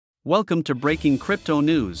Welcome to Breaking Crypto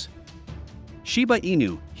News. Shiba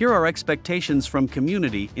Inu, here are expectations from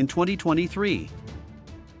community in 2023.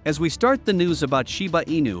 As we start the news about Shiba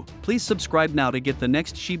Inu, please subscribe now to get the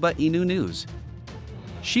next Shiba Inu news.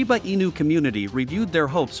 Shiba Inu community reviewed their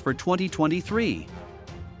hopes for 2023.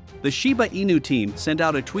 The Shiba Inu team sent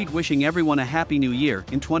out a tweet wishing everyone a happy new year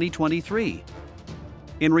in 2023.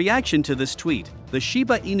 In reaction to this tweet, the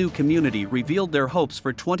Shiba Inu community revealed their hopes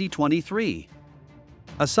for 2023.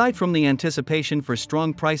 Aside from the anticipation for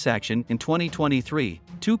strong price action in 2023,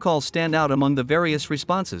 two calls stand out among the various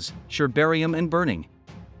responses: Shibarium and burning.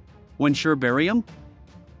 Wen Shibarium?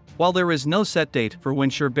 While there is no set date for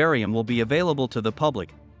when Shibarium will be available to the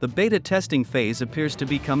public, the beta testing phase appears to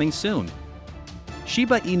be coming soon.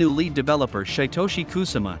 Shiba Inu lead developer Shytoshi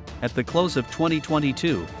Kusama, at the close of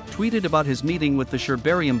 2022, tweeted about his meeting with the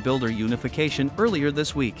Shibarium builder Unification earlier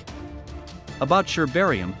this week. About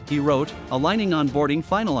Shibarium, he wrote, "Aligning onboarding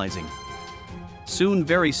finalizing. Soon,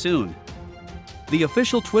 very soon." The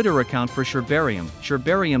official Twitter account for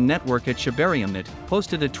Shibarium Network at ShibariumNet,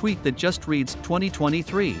 posted a tweet that just reads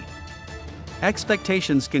 2023.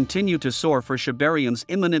 Expectations continue to soar for Shibarium's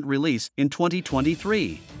imminent release in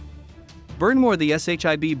 2023. Burn More. The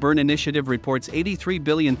SHIB Burn Initiative reports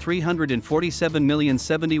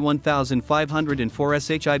 83,347,071,504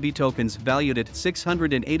 SHIB tokens valued at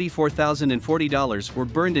 $684,040 were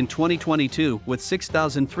burned in 2022, with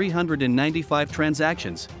 6,395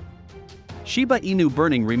 transactions. Shiba Inu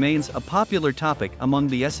burning remains a popular topic among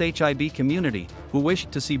the SHIB community, who wish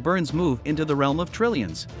to see burns move into the realm of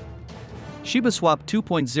trillions. ShibaSwap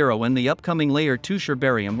 2.0 and the upcoming Layer 2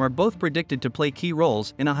 Shibarium are both predicted to play key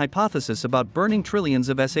roles in a hypothesis about burning trillions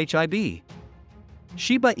of SHIB.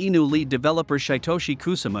 Shiba Inu lead developer Shytoshi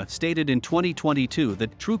Kusama stated in 2022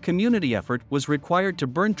 that true community effort was required to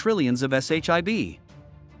burn trillions of SHIB.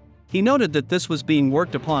 He noted that this was being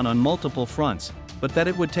worked upon on multiple fronts, but that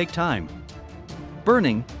it would take time.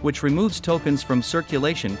 Burning, which removes tokens from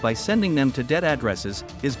circulation by sending them to dead addresses,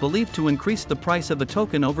 is believed to increase the price of a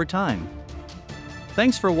token over time.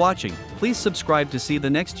 Thanks for watching. Please subscribe to see the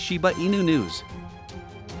next Shiba Inu news.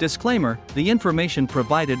 Disclaimer: the information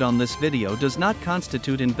provided on this video does not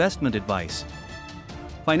constitute investment advice.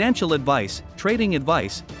 Financial advice, trading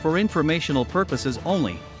advice, for informational purposes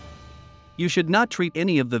only. You should not treat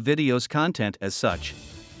any of the video's content as such.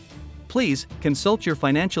 Please consult your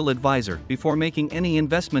financial advisor before making any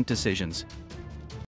investment decisions.